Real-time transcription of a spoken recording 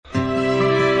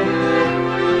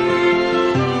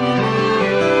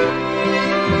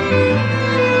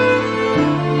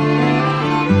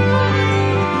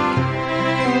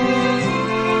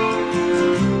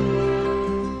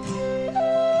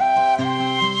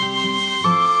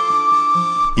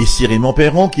Ici Raymond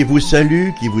Perron qui vous salue,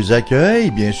 qui vous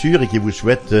accueille, bien sûr, et qui vous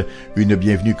souhaite une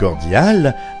bienvenue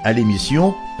cordiale à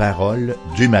l'émission Parole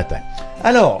du matin.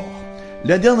 Alors,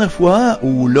 la dernière fois,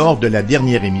 ou lors de la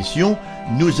dernière émission,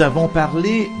 nous avons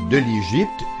parlé de l'Égypte,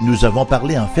 nous avons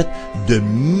parlé en fait de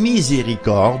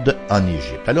miséricorde en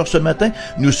Égypte. Alors ce matin,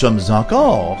 nous sommes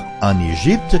encore en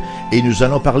Égypte et nous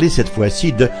allons parler cette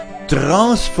fois-ci de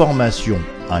transformation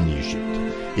en Égypte.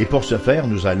 Et pour ce faire,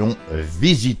 nous allons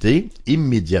visiter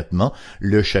immédiatement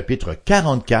le chapitre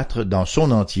 44 dans son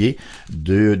entier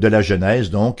de la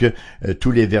Genèse, donc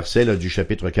tous les versets là, du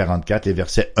chapitre 44, les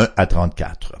versets 1 à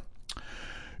 34.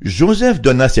 Joseph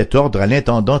donna cet ordre à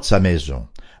l'intendant de sa maison.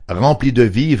 Remplis de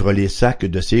vivres les sacs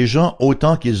de ces gens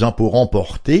autant qu'ils en pourront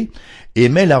porter, et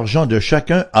mets l'argent de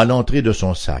chacun à l'entrée de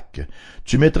son sac.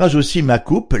 Tu mettras aussi ma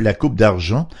coupe, la coupe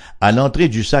d'argent, à l'entrée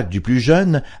du sac du plus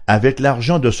jeune, avec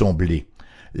l'argent de son blé.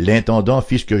 L'intendant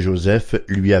fit ce que Joseph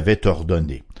lui avait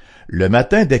ordonné. Le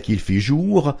matin, dès qu'il fit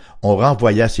jour, on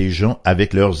renvoya ces gens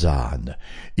avec leurs ânes.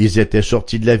 Ils étaient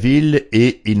sortis de la ville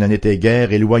et ils n'en étaient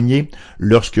guère éloignés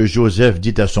lorsque Joseph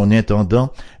dit à son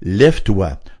intendant, «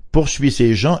 Lève-toi, poursuis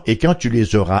ces gens et quand tu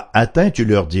les auras atteints, tu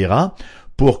leur diras,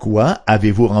 « Pourquoi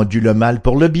avez-vous rendu le mal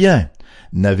pour le bien?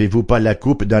 N'avez-vous pas la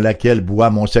coupe dans laquelle boit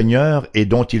mon Seigneur et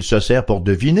dont il se sert pour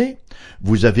deviner?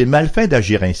 Vous avez mal fait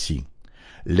d'agir ainsi. »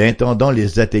 L'intendant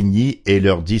les atteignit et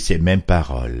leur dit ces mêmes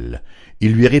paroles.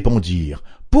 Ils lui répondirent,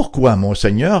 « Pourquoi mon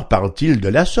Seigneur parle-t-il de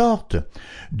la sorte?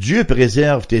 Dieu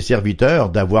préserve tes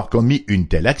serviteurs d'avoir commis une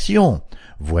telle action.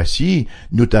 Voici,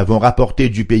 nous t'avons rapporté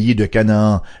du pays de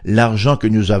Canaan l'argent que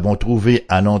nous avons trouvé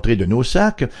à l'entrée de nos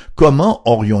sacs. Comment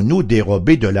aurions-nous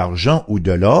dérobé de l'argent ou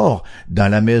de l'or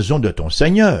dans la maison de ton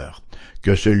Seigneur?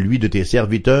 Que celui de tes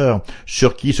serviteurs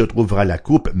sur qui se trouvera la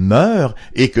coupe meure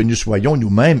et que nous soyons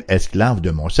nous-mêmes esclaves de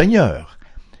mon Seigneur. »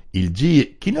 Il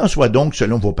dit, « Qu'il en soit donc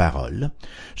selon vos paroles.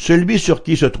 Celui sur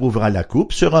qui se trouvera la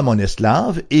coupe sera mon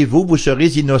esclave et vous serez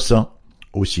innocents. »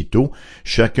 Aussitôt,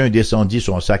 chacun descendit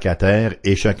son sac à terre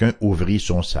et chacun ouvrit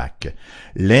son sac.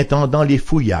 L'intendant les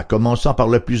fouilla, commençant par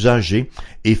le plus âgé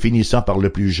et finissant par le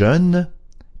plus jeune,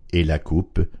 et la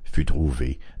coupe fut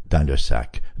trouvée dans le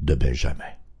sac de Benjamin.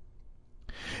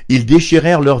 Ils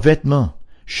déchirèrent leurs vêtements,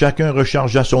 chacun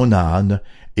rechargea son âne,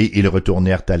 et ils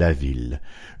retournèrent à la ville.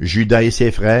 Judas et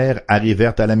ses frères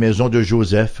arrivèrent à la maison de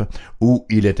Joseph, où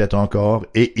il était encore,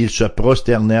 et ils se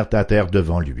prosternèrent à terre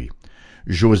devant lui.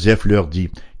 Joseph leur dit,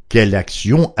 « Quelle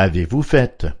action avez-vous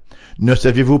faite? Ne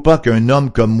savez-vous pas qu'un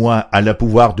homme comme moi a le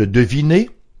pouvoir de deviner? »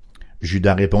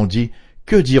 Judas répondit, «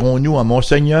 Que dirons-nous à mon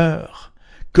Seigneur?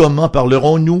 Comment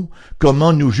parlerons-nous?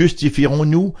 Comment nous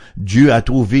justifierons-nous? Dieu a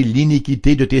trouvé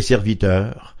l'iniquité de tes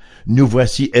serviteurs. Nous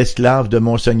voici esclaves de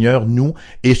mon Seigneur, nous,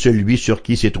 et celui sur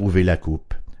qui s'est trouvée la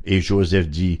coupe. » Et Joseph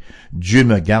dit, « Dieu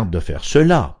me garde de faire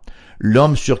cela.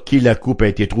 L'homme sur qui la coupe a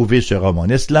été trouvée sera mon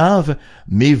esclave,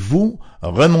 mais vous,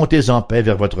 remontez en paix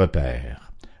vers votre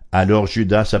père. » Alors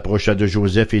Judas s'approcha de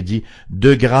Joseph et dit, «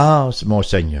 De grâce, mon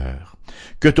Seigneur,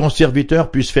 que ton serviteur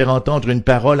puisse faire entendre une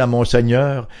parole à mon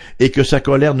Seigneur, et que sa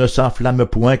colère ne s'enflamme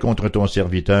point contre ton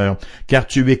serviteur, car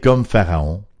tu es comme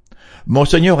Pharaon. Mon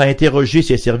Seigneur a interrogé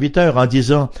ses serviteurs en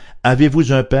disant, «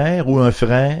 Avez-vous un père ou un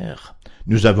frère? »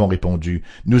 Nous avons répondu,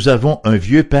 « Nous avons un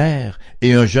vieux père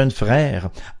et un jeune frère,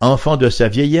 enfant de sa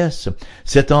vieillesse.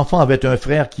 Cet enfant avait un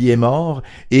frère qui est mort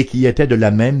et qui était de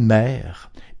la même mère.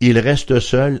 Il reste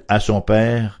seul à son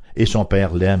père et son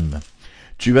père l'aime.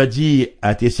 Tu as dit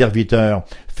à tes serviteurs,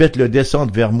 faites-le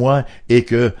descendre vers moi et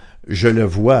que je le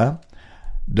voie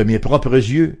de mes propres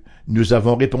yeux. Nous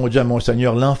avons répondu à mon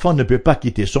Seigneur, l'enfant ne peut pas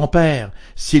quitter son père.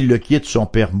 S'il le quitte, son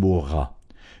père mourra.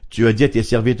 Tu as dit à tes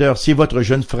serviteurs, si votre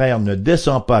jeune frère ne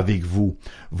descend pas avec vous,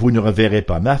 vous ne reverrez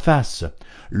pas ma face.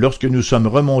 Lorsque nous sommes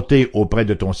remontés auprès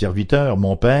de ton serviteur,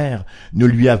 mon père, nous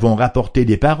lui avons rapporté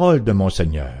les paroles de mon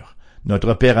Seigneur.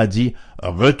 Notre père a dit,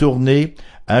 retournez,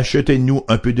 achetez-nous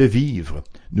un peu de vivres.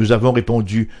 Nous avons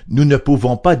répondu, nous ne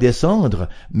pouvons pas descendre,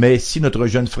 mais si notre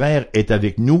jeune frère est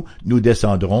avec nous, nous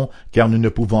descendrons, car nous ne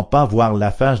pouvons pas voir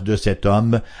la face de cet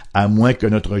homme, à moins que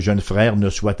notre jeune frère ne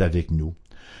soit avec nous.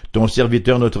 Ton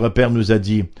serviteur notre père nous a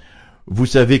dit, vous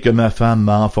savez que ma femme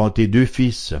m'a enfanté 2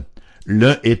 fils.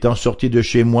 L'un étant sorti de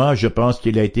chez moi, je pense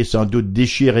qu'il a été sans doute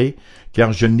déchiré,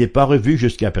 car je ne l'ai pas revu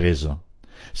jusqu'à présent.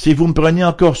 Si vous me prenez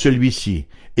encore celui-ci,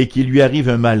 et qu'il lui arrive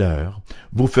un malheur,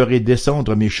 vous ferez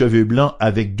descendre mes cheveux blancs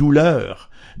avec douleur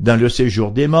dans le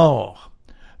séjour des morts.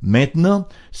 Maintenant,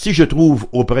 si je trouve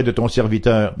auprès de ton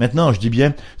serviteur, maintenant je dis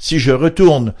bien, si je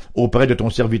retourne auprès de ton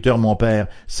serviteur mon père,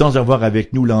 sans avoir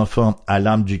avec nous l'enfant à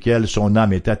l'âme duquel son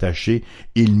âme est attachée,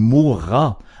 il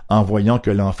mourra en voyant que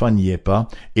l'enfant n'y est pas,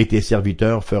 et tes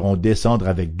serviteurs feront descendre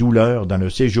avec douleur dans le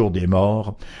séjour des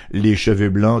morts les cheveux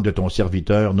blancs de ton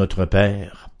serviteur notre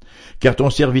père. Car ton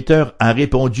serviteur a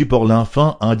répondu pour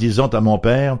l'enfant en disant à mon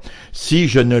père, si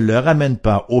je ne le ramène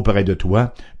pas auprès de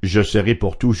toi, je serai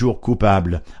pour toujours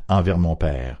coupable envers mon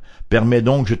père. Permets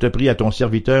donc, je te prie, à ton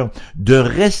serviteur de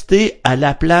rester à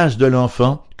la place de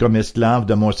l'enfant comme esclave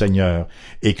de mon Seigneur,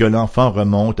 et que l'enfant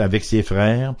remonte avec ses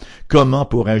frères. Comment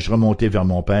pourrais-je remonter vers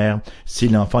mon père si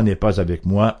l'enfant n'est pas avec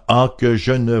moi? Ah, que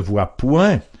je ne vois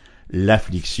point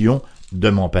l'affliction de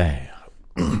mon père.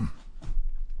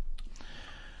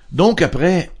 Donc,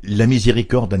 après la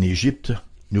miséricorde en Égypte,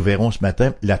 nous verrons ce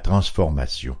matin la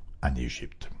transformation en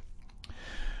Égypte.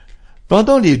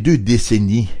 Pendant les 2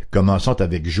 décennies, commençant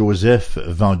avec Joseph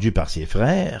vendu par ses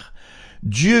frères,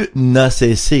 Dieu n'a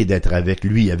cessé d'être avec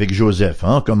lui, avec Joseph,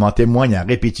 comme en témoigne à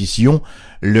répétition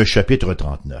le chapitre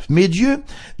 39. Mais Dieu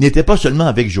n'était pas seulement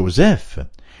avec Joseph,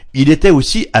 il était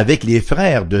aussi avec les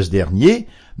frères de ce dernier,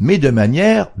 mais de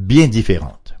manière bien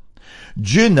différente.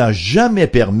 Dieu n'a jamais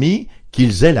permis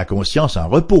qu'ils aient la conscience en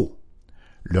repos.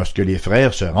 Lorsque les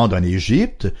frères se rendent en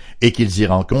Égypte et qu'ils y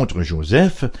rencontrent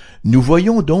Joseph, nous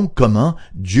voyons donc comment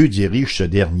Dieu dirige ce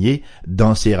dernier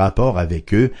dans ses rapports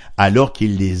avec eux alors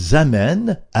qu'il les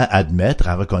amène à admettre,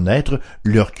 à reconnaître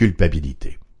leur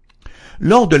culpabilité.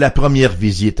 Lors de la première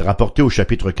visite rapportée au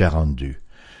chapitre 42,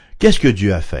 qu'est-ce que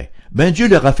Dieu a fait? Dieu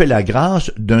leur a fait la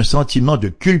grâce d'un sentiment de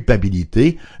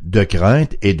culpabilité, de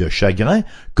crainte et de chagrin,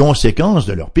 conséquence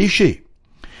de leur péché.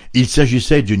 Il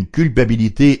s'agissait d'une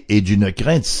culpabilité et d'une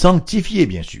crainte sanctifiée,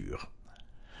 bien sûr.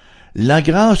 La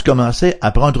grâce commençait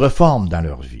à prendre forme dans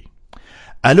leur vie.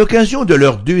 À l'occasion de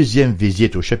leur 2e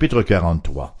visite au chapitre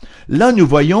 43, là nous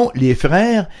voyons les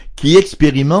frères qui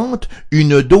expérimentent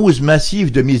une dose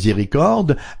massive de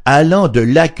miséricorde allant de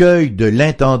l'accueil de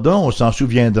l'intendant, on s'en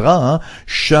souviendra,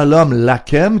 Shalom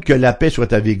Lachem, que la paix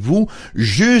soit avec vous,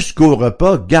 jusqu'au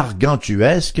repas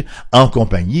gargantuesque en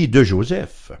compagnie de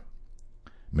Joseph.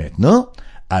 Maintenant,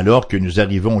 alors que nous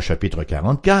arrivons au chapitre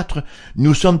 44,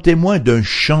 nous sommes témoins d'un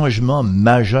changement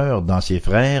majeur dans ces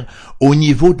frères au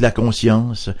niveau de la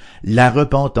conscience, la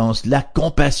repentance, la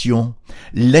compassion,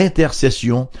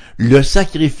 l'intercession, le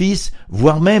sacrifice,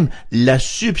 voire même la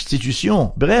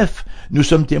substitution. Bref, nous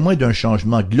sommes témoins d'un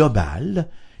changement global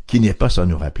qui n'est pas sans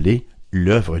nous rappeler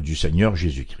l'œuvre du Seigneur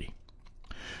Jésus-Christ.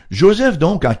 Joseph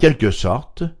donc, en quelque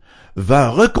sorte, va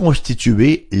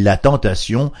reconstituer la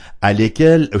tentation à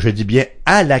laquelle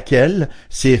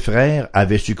ses frères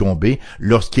avaient succombé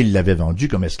lorsqu'ils l'avaient vendu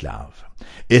comme esclave.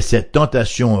 Et cette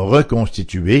tentation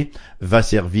reconstituée va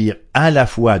servir à la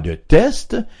fois de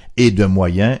test et de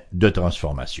moyen de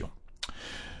transformation.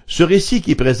 Ce récit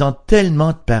qui présente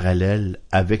tellement de parallèles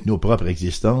avec nos propres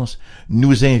existences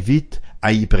nous invite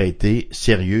à y prêter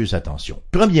sérieuse attention.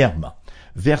 Premièrement,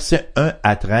 versets 1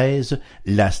 à 13,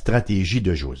 la stratégie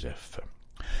de Joseph.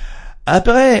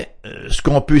 Après ce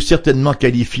qu'on peut certainement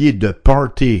qualifier de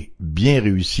party bien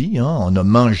réussi, on a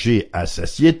mangé à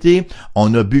satiété,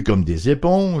 on a bu comme des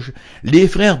éponges, les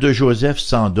frères de Joseph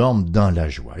s'endorment dans la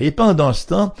joie. Et pendant ce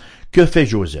temps, que fait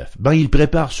Joseph? Il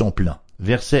prépare son plan.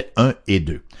 Versets 1 et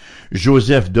 2.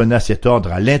 Joseph donna cet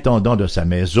ordre à l'intendant de sa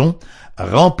maison,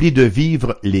 remplis de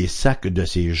vivres les sacs de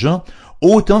ses gens,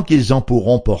 autant qu'ils en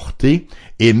pourront porter,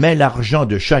 et mets l'argent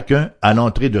de chacun à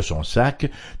l'entrée de son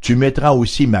sac. Tu mettras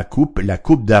aussi ma coupe, la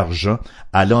coupe d'argent,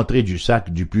 à l'entrée du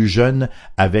sac du plus jeune,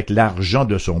 avec l'argent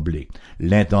de son blé.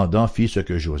 L'intendant fit ce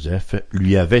que Joseph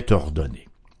lui avait ordonné.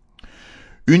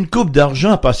 Une coupe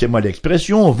d'argent, passez-moi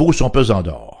l'expression, vaut son pesant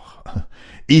d'or.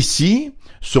 Ici,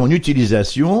 son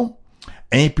utilisation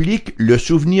implique le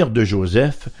souvenir de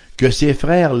Joseph que ses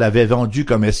frères l'avaient vendu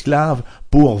comme esclave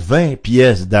pour 20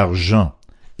 pièces d'argent.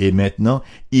 Et maintenant,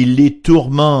 il les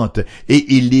tourmente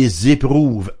et il les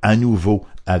éprouve à nouveau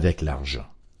avec l'argent.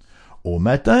 Au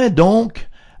matin, donc,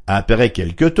 après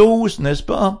quelques toasts, n'est-ce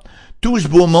pas, tout ce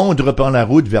beau monde reprend la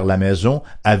route vers la maison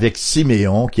avec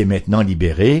Siméon qui est maintenant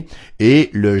libéré et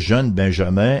le jeune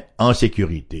Benjamin en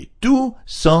sécurité. Tout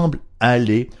semble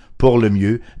aller pour le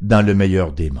mieux dans le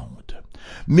meilleur des mondes.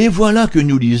 Mais voilà que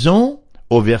nous lisons,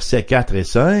 au verset 4 et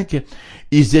 5,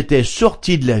 ils étaient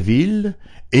sortis de la ville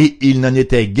et ils n'en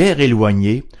étaient guère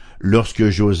éloignés lorsque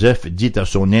Joseph dit à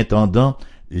son intendant,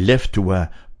 « Lève-toi,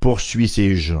 poursuis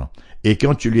ces gens, et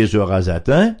quand tu les auras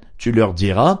atteints, tu leur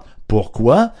diras, «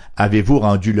 Pourquoi avez-vous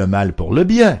rendu le mal pour le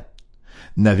bien?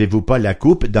 N'avez-vous pas la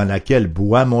coupe dans laquelle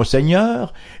boit mon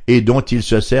Seigneur et dont il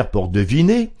se sert pour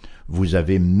deviner? Vous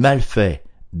avez mal fait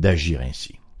d'agir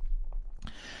ainsi. »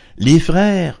 Les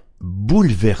frères,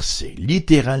 bouleversés,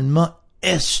 littéralement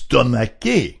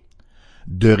estomaqués,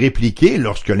 de répliquer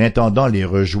lorsque l'intendant les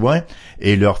rejoint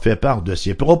et leur fait part de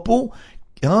ses propos.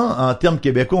 En termes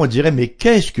québécois, on dirait « Mais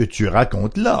qu'est-ce que tu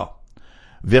racontes là ?»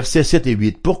 Versets 7 et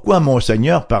 8. « Pourquoi mon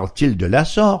Seigneur parle-t-il de la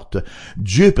sorte?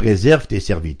 Dieu préserve tes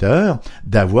serviteurs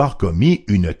d'avoir commis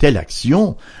une telle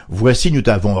action. Voici, nous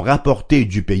t'avons rapporté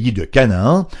du pays de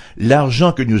Canaan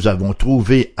l'argent que nous avons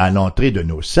trouvé à l'entrée de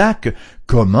nos sacs.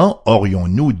 Comment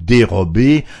aurions-nous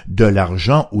dérobé de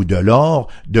l'argent ou de l'or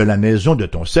de la maison de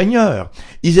ton Seigneur? »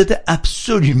 Ils étaient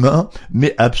absolument,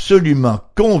 mais absolument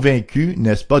convaincus,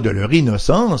 n'est-ce pas, de leur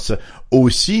innocence.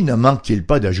 Aussi ne manque-t-il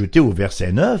pas d'ajouter au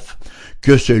verset 9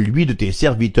 que celui de tes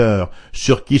serviteurs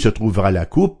sur qui se trouvera la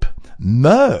coupe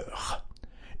meure,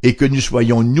 et que nous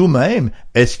soyons nous-mêmes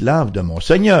esclaves de mon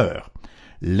Seigneur.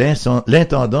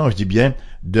 L'intendant, je dis bien,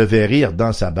 devait rire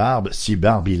dans sa barbe, si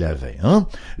barbe il avait.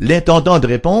 L'intendant de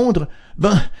répondre,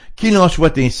 qu'il en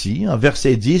soit ainsi. En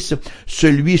verset 10, «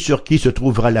 Celui sur qui se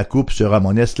trouvera la coupe sera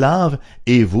mon esclave,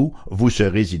 et vous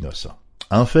serez innocents. »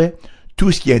 En fait,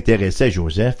 tout ce qui intéressait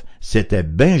Joseph, c'était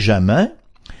Benjamin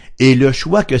et le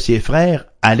choix que ses frères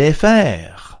allaient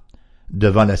faire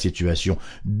devant la situation.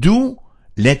 D'où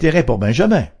l'intérêt pour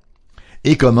Benjamin.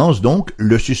 Et commence donc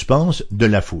le suspense de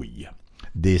la fouille.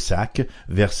 Des sacs,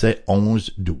 versets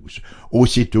 11-12.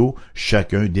 Aussitôt,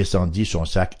 chacun descendit son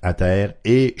sac à terre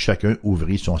et chacun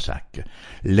ouvrit son sac.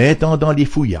 L'intendant les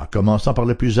fouilla, commençant par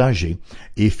le plus âgé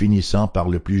et finissant par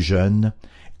le plus jeune,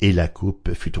 et la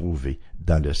coupe fut trouvée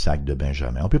dans le sac de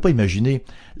Benjamin. On ne peut pas imaginer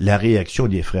la réaction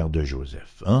des frères de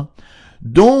Joseph.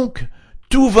 Donc,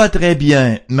 tout va très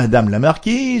bien, Madame la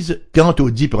Marquise, quant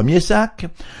aux 10 premiers sacs,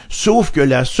 sauf que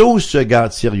la sauce se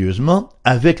gâte sérieusement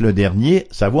avec le dernier,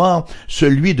 savoir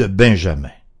celui de Benjamin.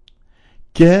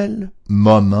 Quel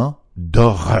moment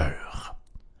d'horreur!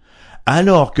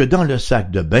 Alors que dans le sac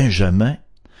de Benjamin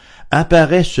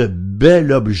apparaît ce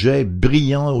bel objet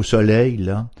brillant au soleil,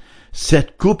 là,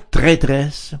 cette coupe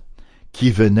traîtresse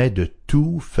qui venait de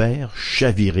tout faire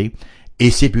chavirer,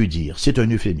 et c'est peu dire, c'est un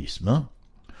euphémisme.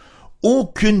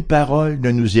 Aucune parole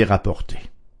ne nous est rapportée.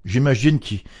 J'imagine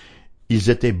qu'ils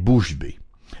étaient bouche bée.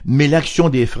 Mais l'action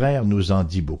des frères nous en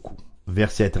dit beaucoup.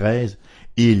 Verset 13,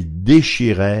 « Ils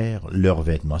déchirèrent leurs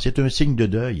vêtements. » C'est un signe de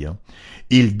deuil.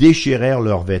 Ils déchirèrent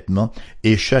leurs vêtements,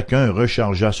 et chacun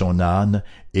rechargea son âne,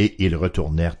 et ils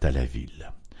retournèrent à la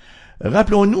ville.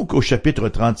 Rappelons-nous qu'au chapitre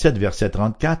 37, verset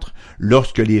 34,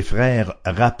 lorsque les frères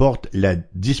rapportent la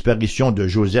disparition de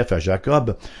Joseph à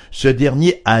Jacob, ce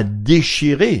dernier a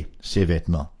déchiré ses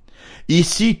vêtements.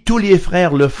 Ici, tous les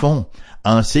frères le font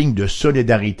en signe de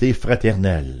solidarité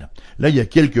fraternelle. Là, il y a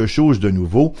quelque chose de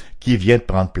nouveau qui vient de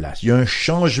prendre place. Il y a un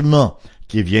changement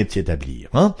qui vient de s'établir.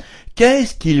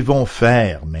 Qu'est-ce qu'ils vont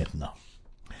faire maintenant?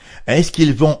 Est-ce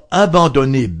qu'ils vont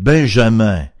abandonner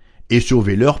Benjamin et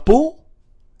sauver leur peau?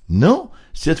 Non,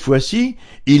 cette fois-ci,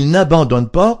 ils n'abandonnent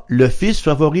pas le fils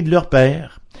favori de leur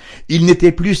père. Ils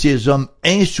n'étaient plus ces hommes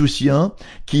insouciants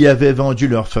qui avaient vendu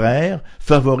leur frère,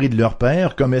 favori de leur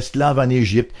père, comme esclaves en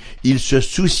Égypte. Ils se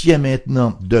souciaient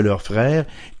maintenant de leur frère,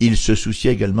 ils se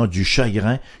souciaient également du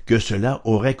chagrin que cela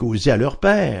aurait causé à leur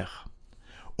père.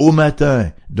 Au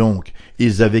matin, donc,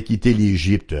 ils avaient quitté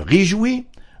l'Égypte réjouis,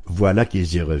 voilà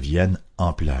qu'ils y reviennent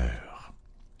en pleurs.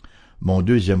 Mon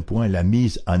deuxième point, la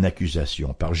mise en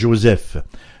accusation par Joseph,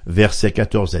 versets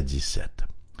 14 à 17.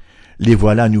 Les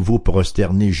voilà à nouveau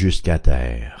prosternés jusqu'à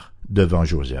terre devant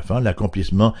Joseph,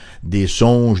 l'accomplissement des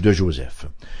songes de Joseph.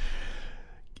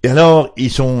 Et alors,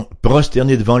 ils sont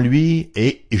prosternés devant lui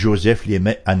et Joseph les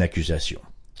met en accusation.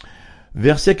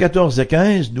 Versets 14 à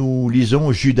 15, nous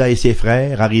lisons « Judas et ses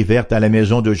frères arrivèrent à la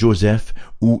maison de Joseph,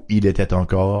 où il était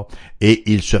encore, et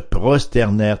ils se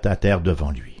prosternèrent à terre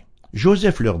devant lui.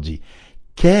 Joseph leur dit,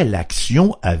 « Quelle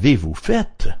action avez-vous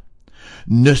faite?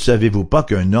 Ne savez-vous pas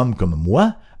qu'un homme comme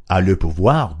moi a le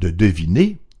pouvoir de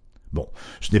deviner? » Bon,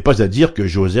 ce n'est pas à dire que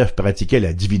Joseph pratiquait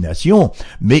la divination,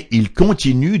 mais il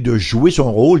continue de jouer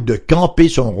son rôle, de camper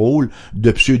son rôle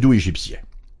de pseudo-égyptien.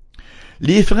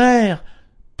 Les frères,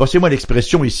 passez-moi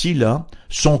l'expression ici, là,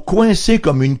 sont coincés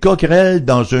comme une coquerelle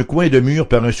dans un coin de mur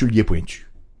par un soulier pointu.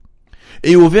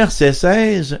 Et au verset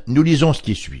 16, nous lisons ce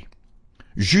qui suit.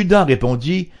 Judas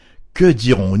répondit, « Que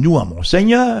dirons-nous à mon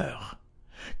Seigneur?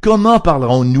 Comment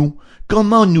parlerons-nous?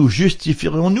 Comment nous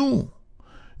justifierons-nous?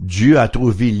 Dieu a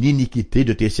trouvé l'iniquité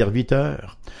de tes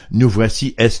serviteurs. Nous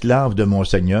voici esclaves de mon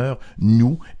Seigneur,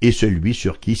 nous et celui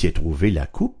sur qui s'est trouvée la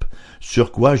coupe,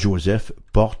 sur quoi Joseph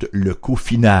porte le coup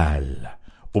final. »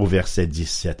 Au verset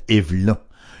 17, « Et v'là,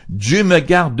 Dieu me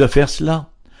garde de faire cela.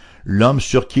 L'homme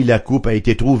sur qui la coupe a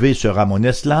été trouvée sera mon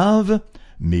esclave,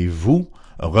 mais vous,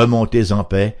 remontez en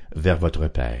paix vers votre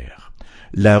père. »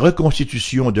 La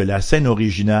reconstitution de la scène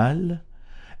originale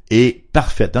est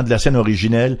parfaite. De la scène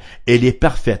originelle, elle est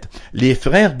parfaite. Les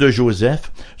frères de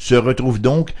Joseph se retrouvent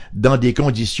donc dans des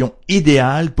conditions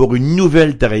idéales pour une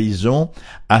nouvelle trahison,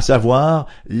 à savoir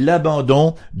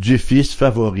l'abandon du fils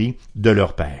favori de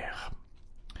leur père.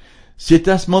 C'est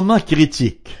à ce moment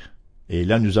critique, et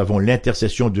là nous avons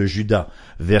l'intercession de Judas,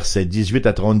 versets 18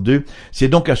 à 32, c'est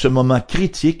donc à ce moment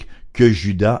critique que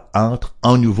Judas entre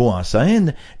en nouveau en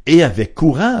scène, et avec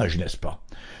courage, n'est-ce pas,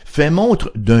 fait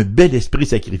montre d'un bel esprit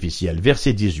sacrificiel.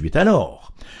 Verset 18.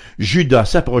 Alors, Judas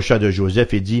s'approcha de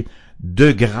Joseph et dit, «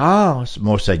 De grâce,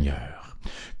 mon Seigneur,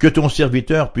 que ton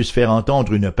serviteur puisse faire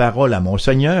entendre une parole à mon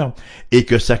Seigneur, et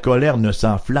que sa colère ne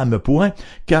s'enflamme point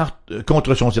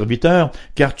contre son serviteur,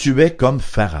 car tu es comme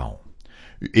Pharaon. »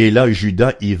 Et là,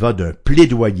 Judas y va d'un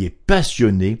plaidoyer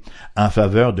passionné en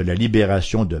faveur de la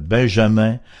libération de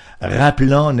Benjamin,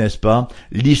 rappelant, n'est-ce pas,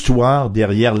 l'histoire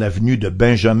derrière la venue de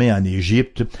Benjamin en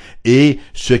Égypte et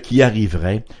ce qui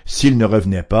arriverait s'il ne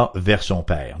revenait pas vers son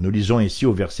père. Nous lisons ici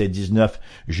au verset 19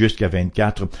 jusqu'à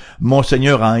 24, « Mon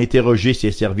Seigneur a interrogé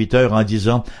ses serviteurs en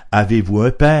disant, « Avez-vous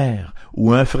un père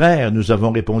ou un frère? » Nous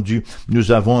avons répondu, «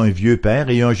 Nous avons un vieux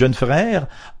père et un jeune frère,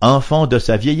 enfant de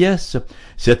sa vieillesse.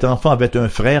 Cet enfant avait un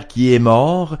frère qui est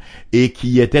mort et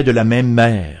qui était de la même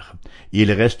mère.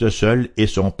 Il reste seul et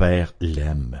son père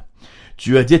l'aime.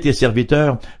 Tu as dit à tes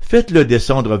serviteurs, faites-le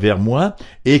descendre vers moi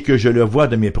et que je le voie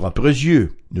de mes propres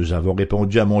yeux. Nous avons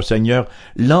répondu à mon Seigneur,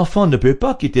 l'enfant ne peut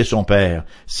pas quitter son père.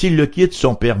 S'il le quitte,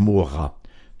 son père mourra.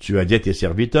 Tu as dit à tes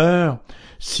serviteurs,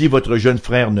 si votre jeune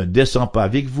frère ne descend pas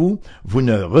avec vous, vous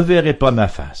ne reverrez pas ma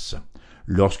face.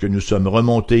 Lorsque nous sommes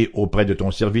remontés auprès de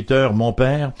ton serviteur, mon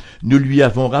père, nous lui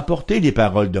avons rapporté les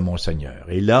paroles de mon Seigneur.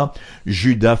 Et là,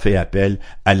 Judas fait appel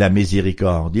à la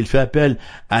miséricorde. Il fait appel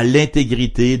à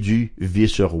l'intégrité du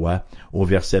vice-roi. Au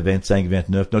verset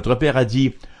 25-29, notre père a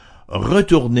dit, «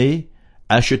 Retournez,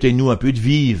 achetez-nous un peu de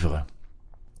vivres. »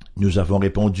 Nous avons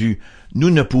répondu, «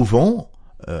 Nous ne pouvons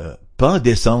pas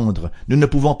descendre, nous ne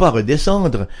pouvons pas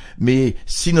redescendre, mais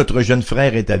si notre jeune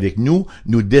frère est avec nous,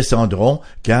 nous descendrons,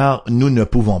 car nous ne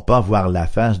pouvons pas voir la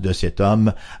face de cet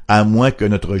homme, à moins que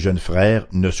notre jeune frère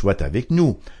ne soit avec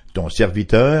nous. Ton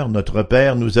serviteur, notre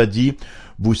père, nous a dit,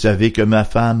 « Vous savez que ma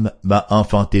femme m'a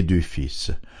enfanté 2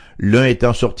 fils. L'un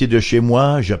étant sorti de chez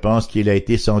moi, je pense qu'il a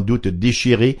été sans doute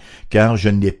déchiré, car je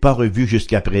ne l'ai pas revu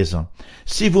jusqu'à présent.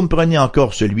 Si vous me prenez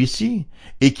encore celui-ci,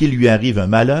 et qu'il lui arrive un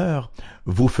malheur,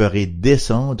 vous ferez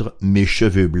descendre mes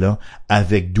cheveux blancs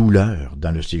avec douleur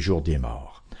dans le séjour des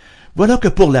morts. » Voilà que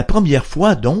pour la première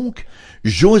fois, donc,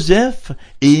 Joseph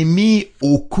est mis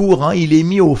au courant, il est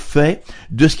mis au fait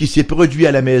de ce qui s'est produit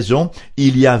à la maison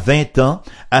il y a 20 ans,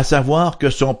 à savoir que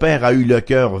son père a eu le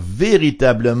cœur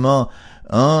véritablement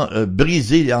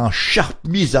brisé,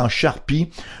 mis en charpie,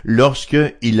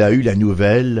 lorsqu'il a eu la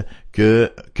nouvelle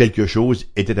que quelque chose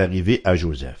était arrivé à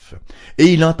Joseph.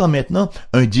 Et il entend maintenant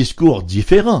un discours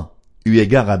différent, eu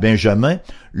égard à Benjamin,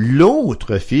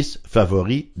 l'autre fils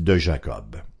favori de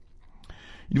Jacob.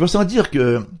 Il va sans dire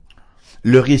que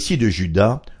le récit de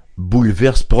Judas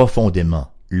bouleverse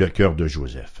profondément le cœur de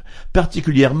Joseph,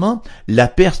 particulièrement la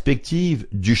perspective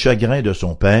du chagrin de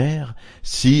son père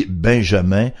si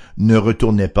Benjamin ne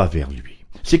retournait pas vers lui.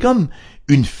 C'est comme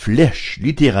une flèche,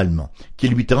 littéralement, qui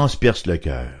lui transperce le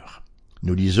cœur.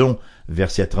 Nous lisons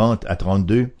versets 30 à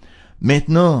 32. «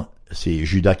 Maintenant, c'est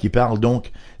Judas qui parle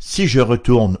donc, si je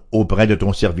retourne auprès de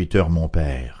ton serviteur mon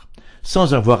père,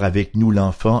 sans avoir avec nous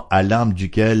l'enfant à l'âme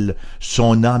duquel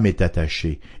son âme est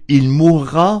attachée, il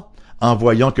mourra en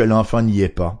voyant que l'enfant n'y est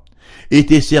pas. Et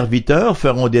tes serviteurs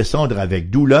feront descendre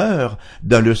avec douleur,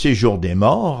 dans le séjour des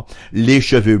morts, les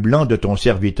cheveux blancs de ton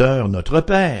serviteur notre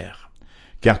père.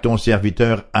 Car ton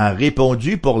serviteur a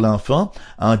répondu pour l'enfant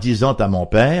en disant à mon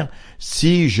père,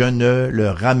 si je ne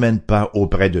le ramène pas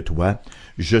auprès de toi,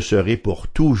 je serai pour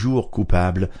toujours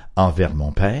coupable envers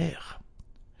mon père. »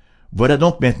 Voilà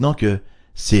donc maintenant que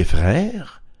ses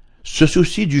frères se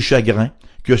soucient du chagrin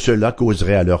que cela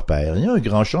causerait à leur père. Il y a un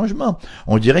grand changement.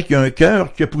 On dirait qu'il y a un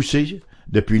cœur qui a poussé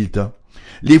depuis le temps.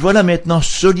 Les voilà maintenant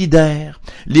solidaires,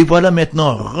 les voilà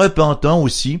maintenant repentants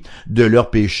aussi de leur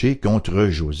péché contre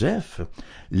Joseph.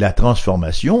 La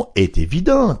transformation est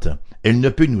évidente, elle ne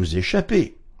peut nous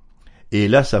échapper. Et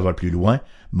là, ça va plus loin,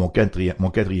 mon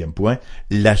quatrième point,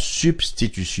 la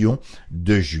substitution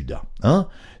de Judas.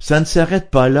 Ça ne s'arrête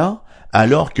pas là,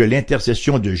 alors que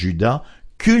l'intercession de Judas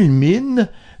culmine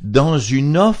dans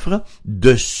une offre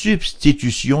de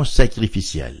substitution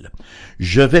sacrificielle.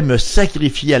 Je vais me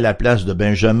sacrifier à la place de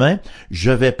Benjamin, je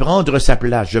vais prendre sa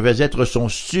place, je vais être son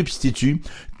substitut,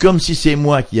 comme si c'est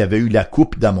moi qui avais eu la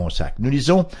coupe dans mon sac. Nous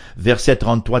lisons versets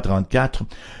 33-34,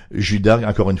 Judas,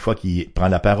 encore une fois, qui prend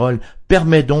la parole, «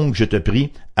 Permets donc, je te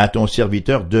prie, à ton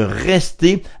serviteur de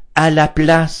rester à la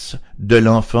place de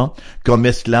l'enfant comme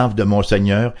esclave de mon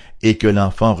Seigneur et que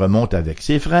l'enfant remonte avec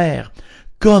ses frères.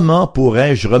 Comment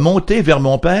pourrais-je remonter vers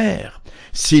mon père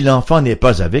si l'enfant n'est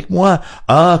pas avec moi?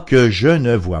 Ah, que je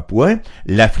ne vois point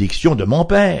l'affliction de mon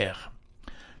père. »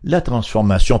 La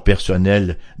transformation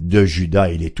personnelle de Judas,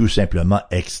 elle est tout simplement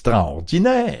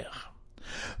extraordinaire.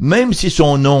 Même si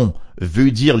son nom veut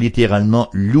dire littéralement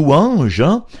louange,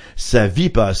 sa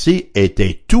vie passée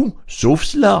était tout sauf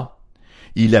cela.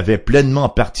 Il avait pleinement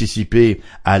participé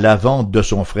à la vente de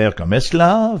son frère comme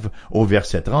esclave, au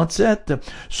verset 37.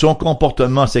 Son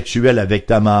comportement sexuel avec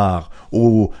Tamar,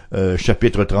 au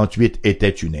chapitre 38, était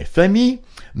une infamie,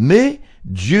 mais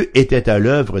Dieu était à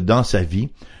l'œuvre dans sa vie,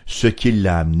 ce qui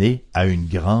l'a amené à une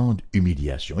grande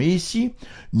humiliation. Et ici,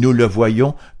 nous le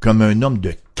voyons comme un homme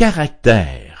de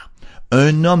caractère,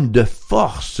 un homme de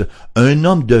force, un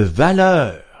homme de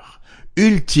valeur.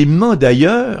 Ultimement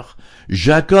d'ailleurs,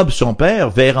 Jacob, son père,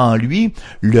 verra en lui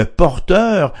le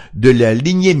porteur de la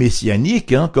lignée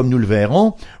messianique, comme nous le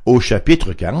verrons au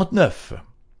chapitre 49.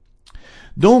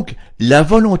 Donc, la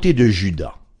volonté de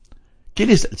Judas.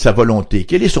 Quelle est sa volonté?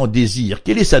 Quel est son désir?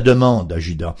 Quelle est sa demande à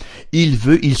Judas?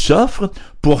 Il s'offre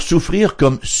pour souffrir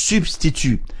comme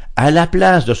substitut à la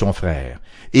place de son frère.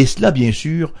 Et cela, bien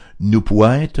sûr, nous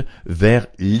pointe vers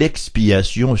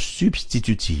l'expiation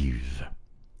substitutive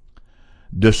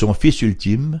de son Fils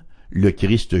ultime, le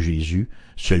Christ Jésus,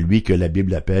 celui que la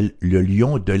Bible appelle le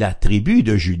lion de la tribu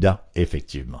de Juda,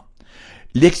 effectivement.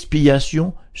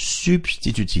 L'expiation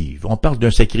substitutive. On parle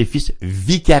d'un sacrifice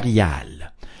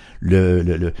vicarial.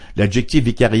 L'adjectif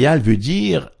vicarial veut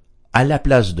dire à la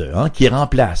place de, qui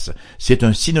remplace. C'est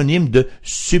un synonyme de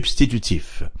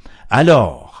substitutif.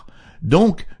 Alors,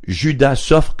 donc, Judas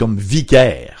s'offre comme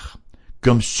vicaire,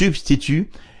 comme substitut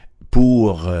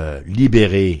pour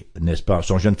libérer, n'est-ce pas,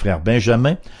 son jeune frère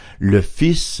Benjamin, le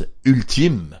fils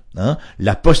ultime,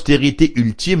 la postérité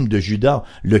ultime de Judas,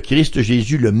 le Christ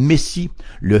Jésus, le Messie,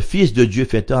 le Fils de Dieu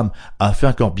fait homme, a fait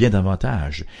encore bien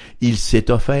davantage. Il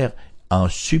s'est offert en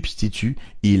substitut,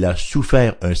 il a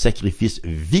souffert un sacrifice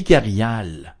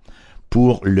vicarial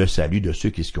pour le salut de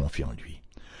ceux qui se confient en lui.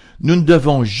 Nous ne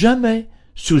devons jamais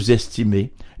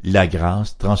sous-estimer la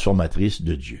grâce transformatrice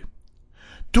de Dieu.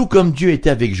 Tout comme Dieu était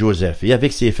avec Joseph et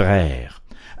avec ses frères,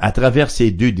 à travers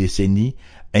ces 2 décennies,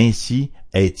 ainsi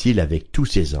est-il avec tous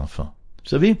ses enfants. Vous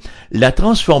savez, la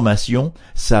transformation,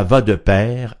 ça va de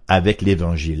pair avec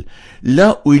l'Évangile.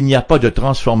 Là où il n'y a pas de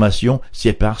transformation,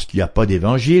 c'est parce qu'il n'y a pas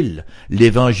d'Évangile.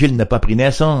 L'Évangile n'a pas pris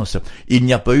naissance. Il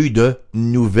n'y a pas eu de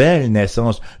nouvelle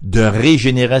naissance, de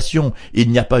régénération.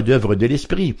 Il n'y a pas d'œuvre de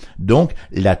l'Esprit. Donc,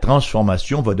 la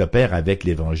transformation va de pair avec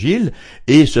l'Évangile,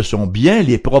 et ce sont bien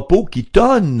les propos qui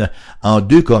tonnent en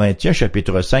 2 Corinthiens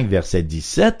chapitre 5 verset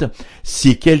 17.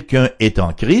 Si quelqu'un est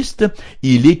en Christ,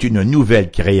 il est une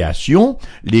nouvelle création.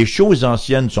 Les choses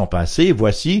anciennes sont passées,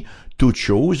 voici, toutes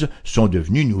choses sont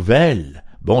devenues nouvelles.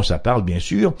 Bon, ça parle bien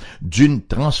sûr d'une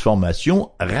transformation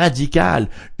radicale,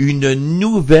 une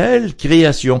nouvelle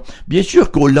création. Bien sûr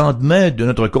qu'au lendemain de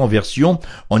notre conversion,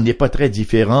 on n'est pas très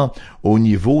différent au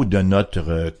niveau de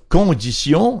notre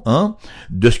condition,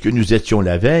 de ce que nous étions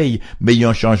la veille, mais il y a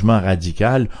un changement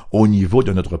radical au niveau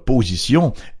de notre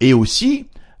position et aussi,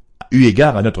 eu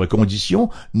égard à notre condition,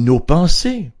 nos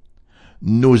pensées.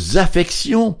 Nos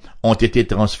affections ont été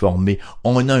transformées.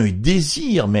 On a un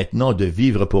désir maintenant de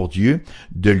vivre pour Dieu,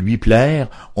 de lui plaire.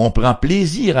 On prend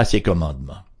plaisir à ses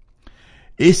commandements.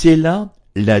 Et c'est là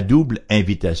la double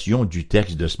invitation du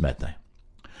texte de ce matin.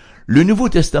 Le Nouveau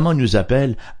Testament nous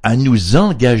appelle à nous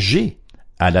engager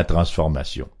à la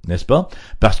transformation, n'est-ce pas?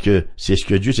 Parce que c'est ce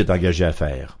que Dieu s'est engagé à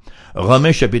faire.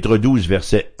 Romains chapitre 12,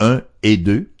 versets 1 et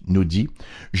 2 nous dit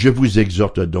 « Je vous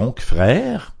exhorte donc,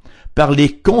 frères, par les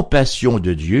compassions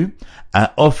de Dieu,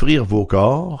 à offrir vos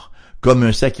corps comme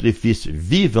un sacrifice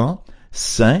vivant,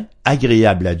 saint,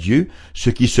 agréable à Dieu, ce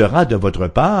qui sera de votre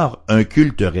part un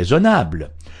culte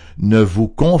raisonnable. Ne vous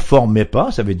conformez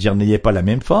pas, ça veut dire n'ayez pas la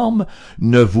même forme,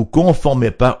 ne vous conformez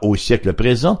pas au siècle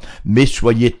présent, mais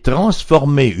soyez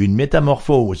transformés, une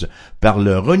métamorphose, par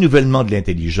le renouvellement de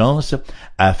l'intelligence,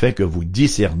 afin que vous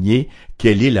discerniez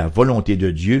quelle est la volonté de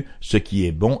Dieu, ce qui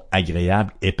est bon,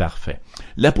 agréable et parfait.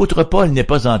 L'apôtre Paul n'est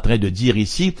pas en train de dire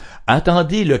ici,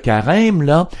 attendez le carême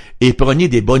là, et prenez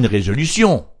des bonnes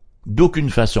résolutions. D'aucune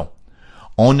façon.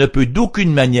 On ne peut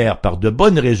d'aucune manière, par de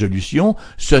bonnes résolutions,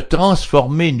 se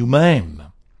transformer nous-mêmes.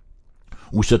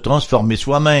 Ou se transformer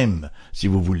soi-même, si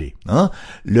vous voulez.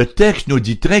 Le texte nous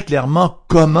dit très clairement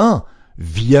comment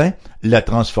vient la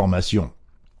transformation.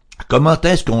 Comment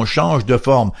est-ce qu'on change de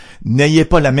forme? N'ayez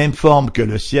pas la même forme que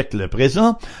le siècle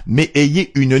présent, mais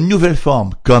ayez une nouvelle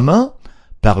forme. Comment?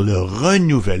 Par le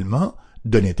renouvellement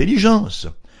de l'intelligence.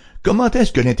 Comment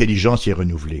est-ce que l'intelligence est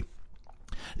renouvelée?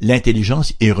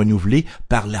 L'intelligence est renouvelée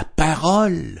par la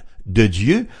parole de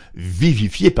Dieu,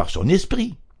 vivifiée par son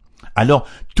esprit. Alors,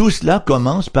 tout cela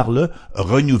commence par le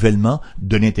renouvellement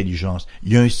de l'intelligence.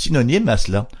 Il y a un synonyme à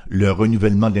cela, le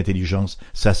renouvellement de l'intelligence.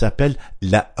 Ça s'appelle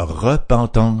la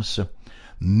repentance.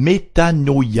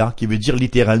 Métanoïa, qui veut dire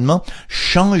littéralement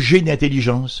changer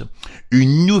d'intelligence.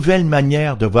 Une nouvelle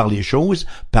manière de voir les choses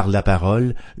par la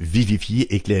parole,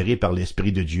 vivifiée, éclairée par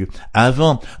l'Esprit de Dieu.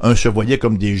 Avant, on se voyait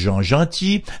comme des gens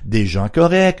gentils, des gens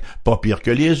corrects, pas pires que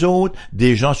les autres,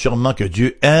 des gens sûrement que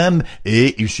Dieu aime,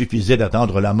 et il suffisait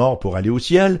d'attendre la mort pour aller au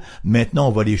ciel. Maintenant,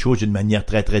 on voit les choses d'une manière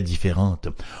très très différente.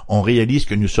 On réalise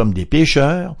que nous sommes des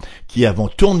pécheurs, qui avons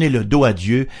tourné le dos à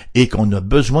Dieu, et qu'on a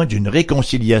besoin d'une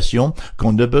réconciliation,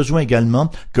 qu'on a besoin également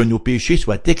que nos péchés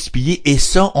soient expiés, et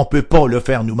ça, on peut pas le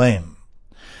faire nous-mêmes.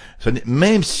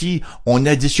 Même si on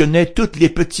additionnait toutes les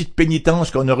petites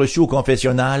pénitences qu'on a reçues au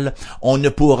confessionnal, on ne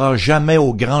pourra jamais,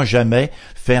 au grand jamais,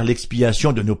 faire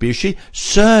l'expiation de nos péchés.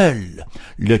 Seul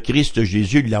le Christ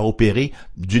Jésus l'a opéré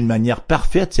d'une manière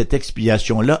parfaite, cette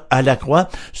expiation-là, à la croix,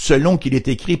 selon qu'il est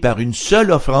écrit par une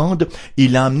seule offrande.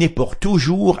 Il a amené pour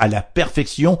toujours à la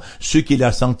perfection ceux qu'il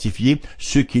a sanctifiés,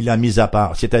 ceux qu'il a mis à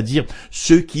part, c'est-à-dire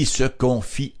ceux qui se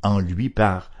confient en lui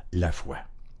par la foi.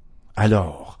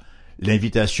 Alors,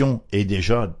 l'invitation est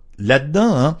déjà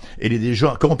là-dedans, elle est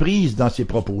déjà comprise dans ces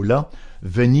propos-là,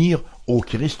 venir au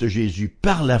Christ Jésus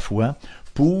par la foi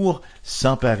pour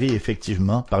s'emparer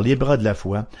effectivement, par les bras de la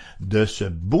foi, de ce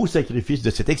beau sacrifice, de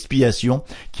cette expiation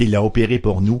qu'il a opéré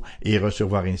pour nous et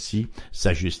recevoir ainsi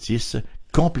sa justice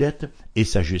complète et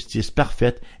sa justice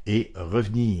parfaite et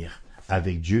revenir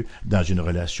avec Dieu dans une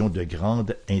relation de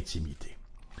grande intimité.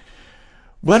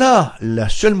 Voilà le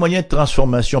seul moyen de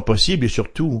transformation possible et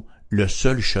surtout le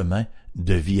seul chemin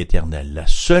de vie éternelle, la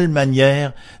seule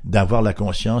manière d'avoir la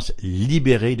conscience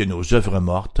libérée de nos œuvres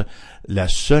mortes, la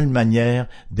seule manière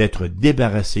d'être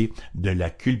débarrassé de la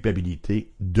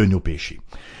culpabilité de nos péchés.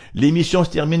 L'émission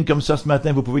se termine comme ça ce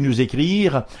matin. Vous pouvez nous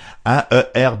écrire à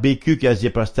ERBQ, casier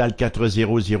postal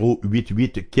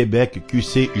 40088, Québec,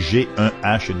 QC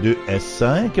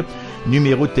G1H2S5.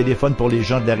 Numéro de téléphone pour les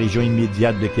gens de la région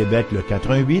immédiate de Québec, le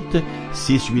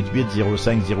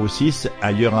 418-688-0506.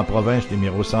 Ailleurs en province,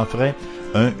 numéro sans frais,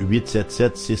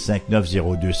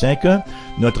 1-877-659-0251.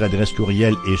 Notre adresse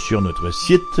courriel est sur notre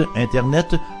site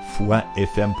internet,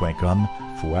 foifm.com.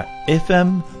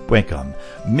 foifm.com.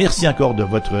 Merci encore de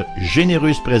votre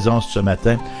généreuse présence ce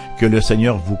matin. Que le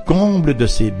Seigneur vous comble de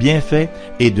ses bienfaits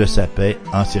et de sa paix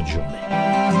en cette journée.